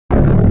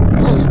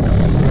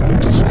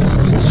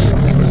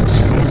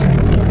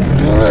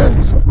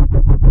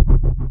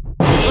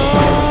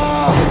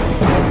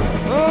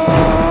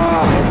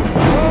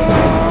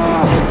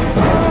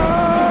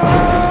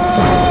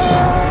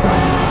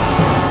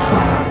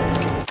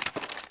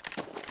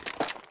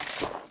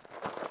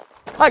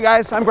Hi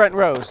guys, I'm Brent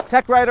Rose,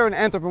 tech writer and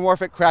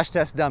anthropomorphic crash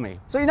test dummy.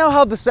 So you know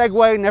how the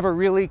Segway never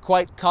really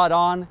quite caught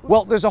on?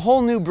 Well, there's a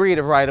whole new breed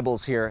of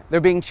rideables here.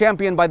 They're being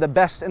championed by the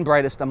best and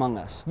brightest among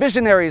us.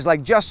 Visionaries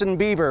like Justin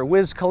Bieber,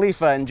 Wiz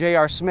Khalifa, and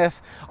J.R.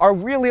 Smith are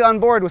really on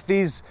board with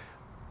these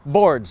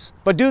boards.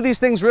 But do these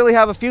things really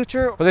have a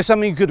future? Are they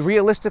something you could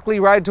realistically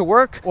ride to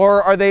work?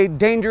 Or are they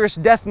dangerous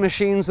death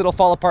machines that'll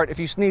fall apart if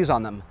you sneeze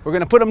on them? We're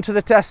gonna put them to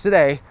the test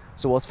today,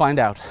 so let's find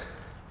out.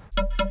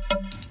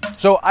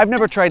 So I've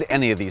never tried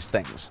any of these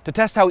things. To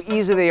test how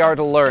easy they are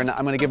to learn,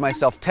 I'm gonna give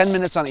myself 10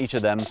 minutes on each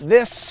of them.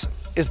 This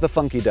is the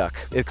PhunkeeDuck.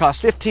 It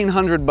costs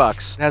 1,500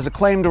 bucks. It has a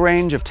claimed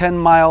range of 10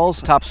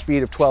 miles, top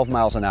speed of 12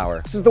 miles an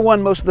hour. This is the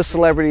one most of the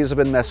celebrities have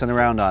been messing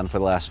around on for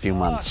the last few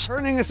months.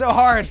 Turning is so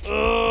hard.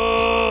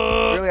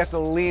 Really have to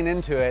lean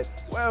into it.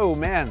 Whoa,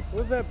 man. What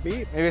was that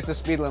beep? Maybe it's a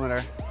speed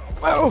limiter.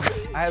 Whoa!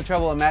 I have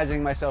trouble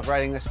imagining myself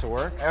riding this to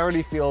work. I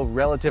already feel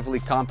relatively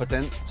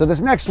competent. So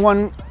this next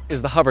one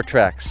is the hover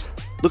tracks.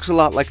 Looks a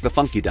lot like the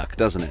PhunkeeDuck,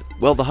 doesn't it?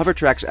 Well, the hover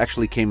tracks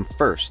actually came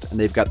first, and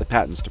they've got the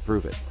patents to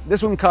prove it.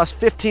 This one costs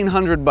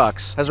 1,500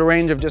 bucks, has a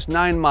range of just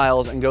 9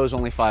 miles, and goes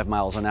only 5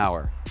 miles an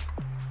hour.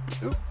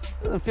 Ooh,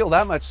 doesn't feel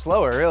that much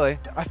slower, really.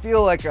 I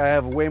feel like I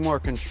have way more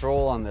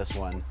control on this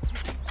one.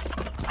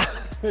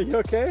 Are you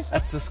okay?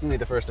 This is gonna be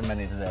the first of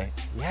many today.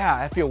 Yeah,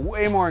 I feel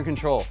way more in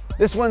control.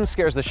 This one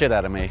scares the shit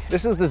out of me.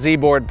 This is the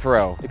Z-Board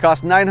Pro. It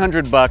costs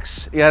 900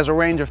 bucks. It has a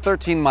range of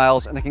 13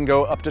 miles and it can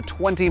go up to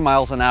 20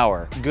 miles an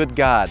hour. Good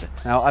God.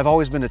 Now, I've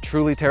always been a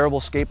truly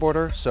terrible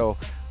skateboarder, so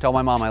tell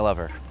my mom I love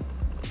her.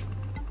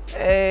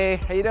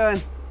 Hey, how you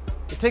doing?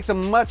 It takes a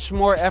much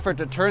more effort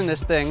to turn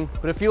this thing,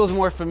 but it feels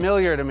more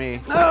familiar to me.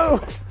 No!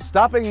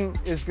 Stopping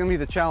is gonna be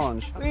the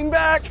challenge. Lean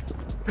back!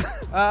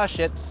 Ah,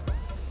 shit.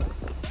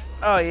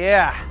 Oh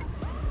yeah.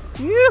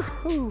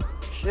 Yoo-hoo.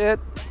 Shit.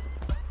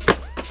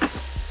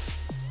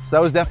 So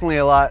that was definitely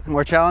a lot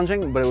more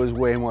challenging, but it was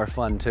way more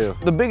fun too.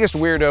 The biggest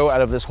weirdo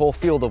out of this whole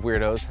field of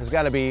weirdos has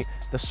got to be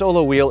the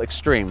Solowheel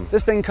Extreme.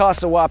 This thing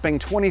costs a whopping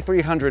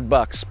 2,300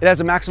 bucks. It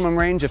has a maximum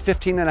range of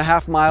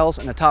 15.5 miles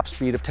and a top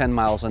speed of 10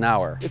 miles an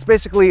hour. It's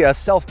basically a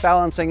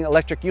self-balancing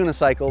electric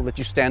unicycle that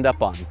you stand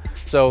up on.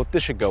 So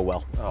this should go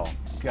well. Oh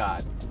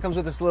God. It comes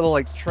with this little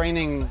like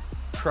training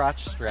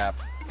crotch strap.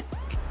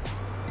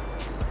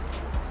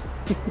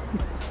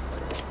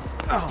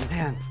 Oh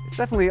man, it's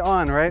definitely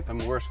on, right? I'm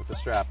worse with the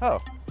strap. Oh.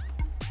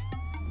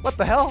 What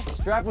the hell? The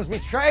strap was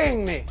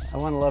betraying me. I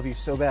want to love you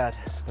so bad,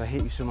 but I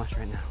hate you so much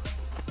right now.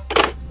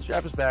 The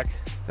strap is back.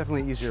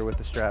 Definitely easier with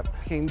the strap.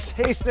 I can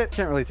taste it.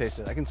 Can't really taste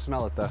it. I can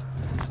smell it though.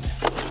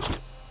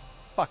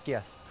 Fuck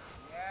yes.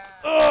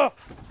 Yeah. Oh.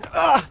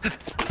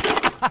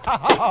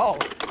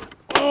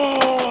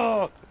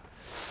 Oh.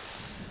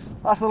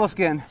 Lost a little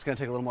skin. It's gonna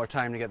take a little more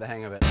time to get the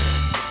hang of it.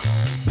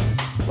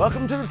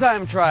 Welcome to the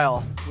time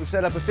trial. We've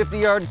set up a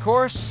 50-yard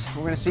course.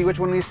 We're gonna see which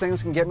one of these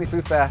things can get me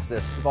through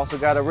fastest. We've also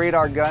got a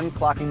radar gun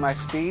clocking my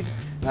speed,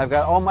 and I've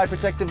got all my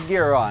protective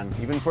gear on.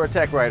 Even for a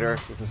tech rider,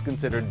 this is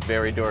considered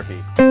very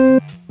dorky.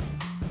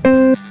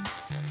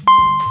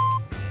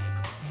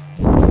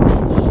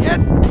 Shit!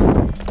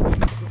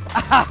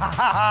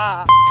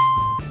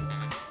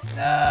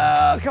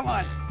 No, come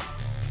on.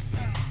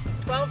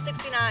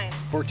 1269.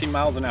 14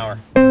 miles an hour.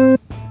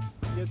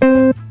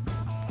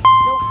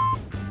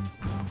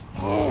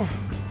 Oh.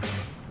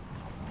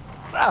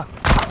 Ah.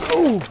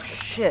 Oh,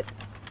 shit.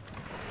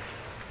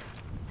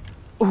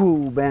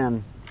 Ooh,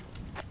 man.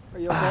 Are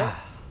you okay?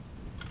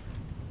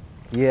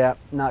 Yeah,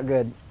 not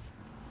good.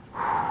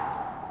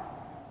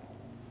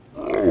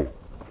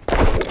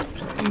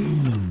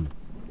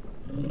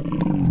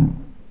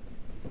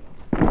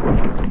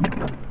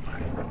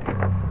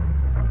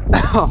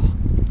 Oh,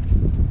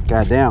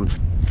 goddamn.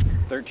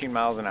 13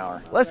 miles an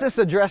hour. Let's just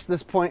address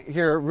this point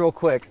here real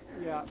quick.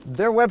 Yeah.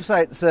 Their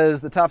website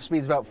says the top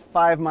speed's about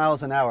 5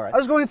 miles an hour. I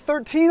was going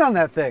 13 on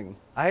that thing.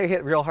 I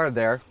hit real hard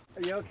there.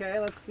 Are you okay?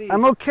 Let's see.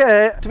 I'm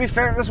okay. To be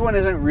fair, this one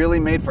isn't really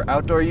made for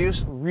outdoor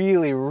use.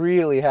 Really,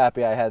 really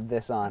happy I had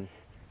this on.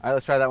 All right,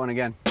 let's try that one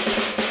again.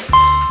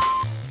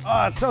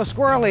 Oh, it's so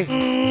squirrely.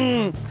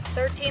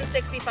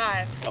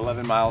 1365.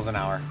 11 miles an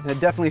hour. And it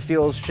definitely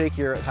feels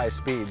shakier at high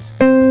speeds.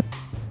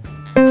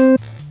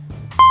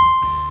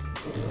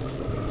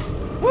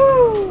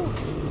 Woo!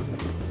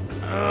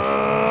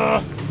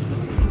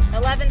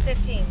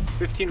 1115.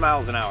 15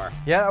 miles an hour.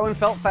 Yeah, that one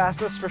felt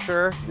fastest for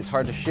sure. It's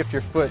hard to shift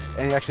your foot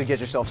and you actually get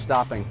yourself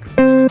stopping.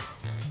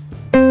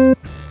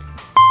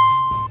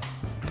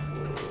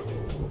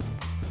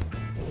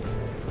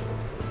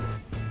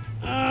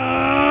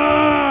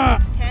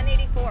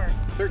 1084.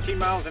 13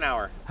 miles an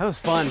hour. That was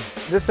fun.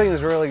 This thing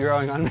is really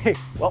growing on me.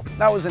 Well,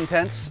 that was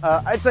intense.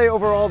 I'd say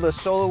overall the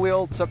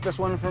Solowheel took this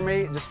one for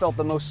me. It just felt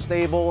the most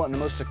stable and the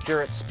most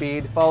secure at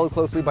speed, followed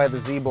closely by the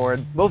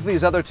Z-Board. Both of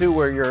these other two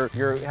where you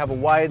have a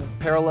wide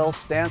parallel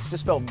stance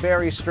just felt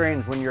very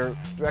strange when your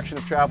direction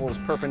of travel is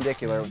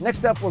perpendicular.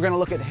 Next up, we're gonna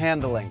look at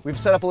handling. We've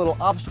set up a little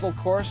obstacle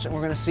course and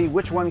we're gonna see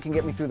which one can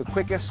get me through the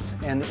quickest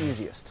and the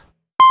easiest.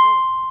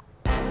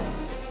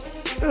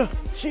 Ugh,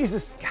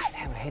 Jesus, God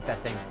damn, I hate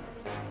that thing.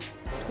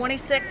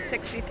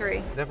 2663.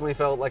 Definitely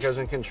felt like I was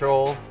in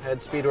control.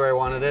 Had speed where I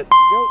wanted it.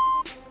 Go.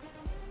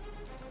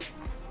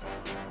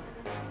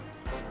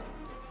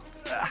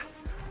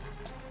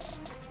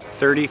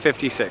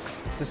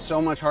 3056. This is so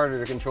much harder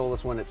to control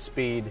this one at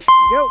speed.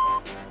 Go.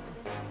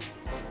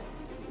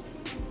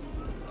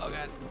 Oh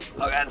God.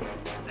 Oh God.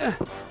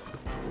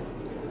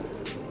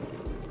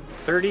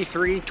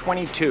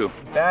 3322.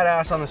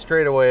 Badass on the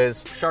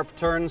straightaways. Sharp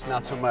turns,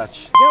 not so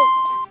much. Go.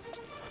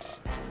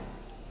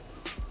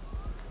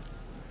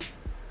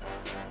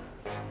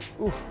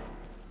 Ooh.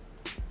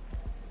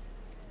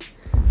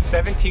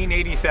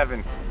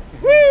 1787.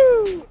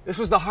 Woo! This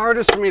was the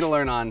hardest for me to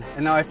learn on,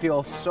 and now I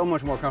feel so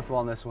much more comfortable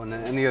on this one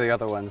than any of the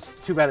other ones.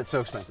 It's too bad it's so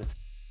expensive.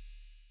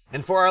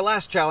 And for our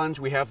last challenge,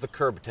 we have the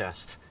curb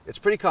test. It's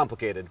pretty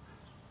complicated.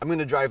 I'm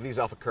gonna drive these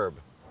off a curb.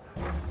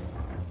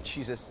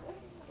 Jesus.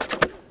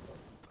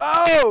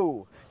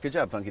 Oh! Good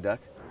job, PhunkeeDuck.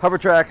 Hover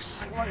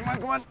tracks. Come on, come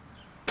on, come on.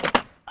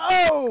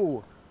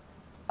 Oh!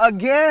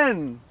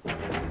 Again!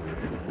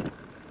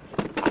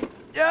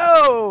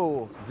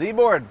 Yo!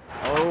 Z-board.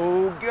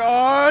 Oh,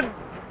 God!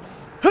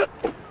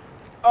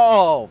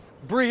 Oh,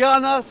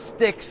 Brianna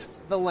sticks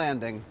the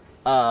landing.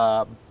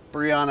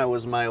 Brianna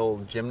was my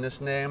old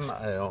gymnast name.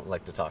 I don't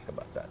like to talk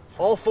about that.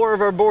 All 4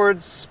 of our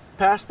boards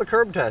passed the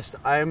curb test.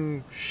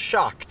 I'm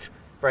shocked,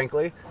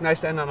 frankly.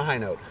 Nice to end on a high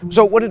note.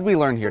 So what did we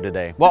learn here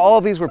today? While all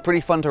of these were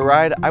pretty fun to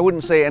ride, I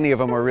wouldn't say any of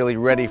them were really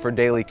ready for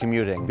daily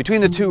commuting. Between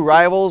the 2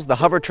 rivals, the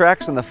hover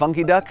tracks and the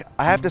PhunkeeDuck,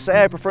 I have to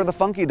say I prefer the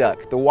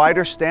PhunkeeDuck. The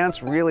wider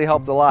stance really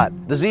helped a lot.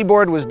 The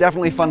Z-board was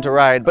definitely fun to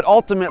ride, but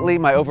ultimately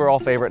my overall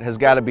favorite has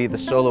got to be the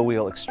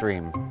Solowheel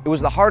Extreme. It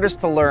was the hardest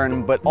to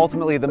learn, but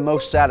ultimately the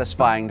most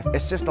satisfying.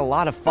 It's just a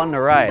lot of fun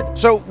to ride.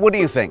 So what do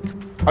you think?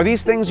 Are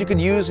these things you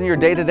could use in your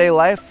day-to-day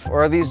life,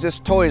 or are these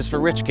just toys for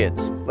rich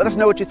kids? Let us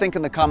know what you think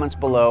in the comments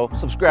below.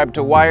 Subscribe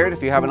to Wired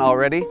if you haven't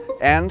already.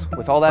 And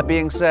with all that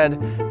being said,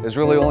 there's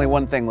really only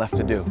one thing left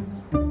to do.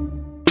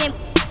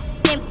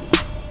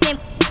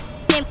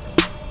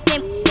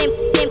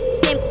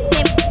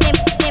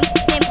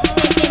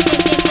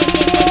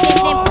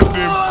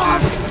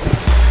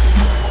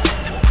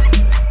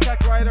 Tech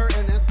Rider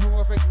and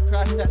Anthropomorphic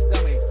Crash Test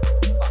Dummy.